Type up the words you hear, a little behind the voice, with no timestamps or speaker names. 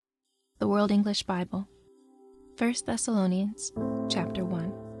The World English Bible. 1 Thessalonians, chapter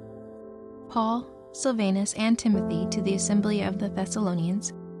 1. Paul, Silvanus, and Timothy to the assembly of the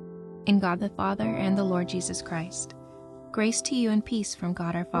Thessalonians, in God the Father and the Lord Jesus Christ. Grace to you and peace from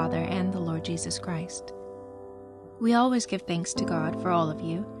God our Father and the Lord Jesus Christ. We always give thanks to God for all of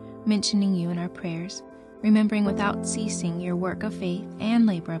you, mentioning you in our prayers, remembering without ceasing your work of faith and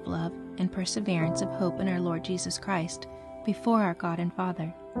labor of love and perseverance of hope in our Lord Jesus Christ before our God and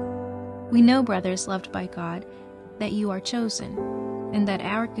Father. We know, brothers loved by God, that you are chosen, and that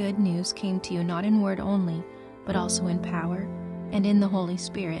our good news came to you not in word only, but also in power, and in the Holy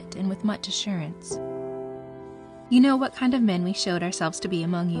Spirit, and with much assurance. You know what kind of men we showed ourselves to be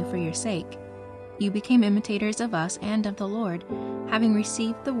among you for your sake. You became imitators of us and of the Lord, having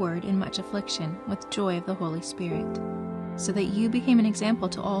received the word in much affliction, with joy of the Holy Spirit, so that you became an example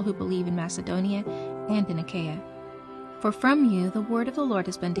to all who believe in Macedonia and in Achaia. For from you the word of the Lord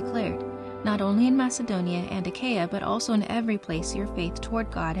has been declared, not only in Macedonia and Achaia, but also in every place your faith toward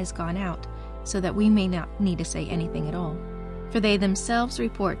God has gone out, so that we may not need to say anything at all. For they themselves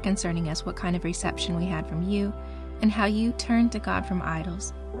report concerning us what kind of reception we had from you, and how you turned to God from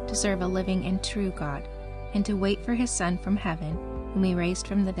idols, to serve a living and true God, and to wait for his Son from heaven, whom he raised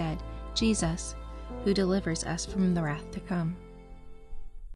from the dead, Jesus, who delivers us from the wrath to come.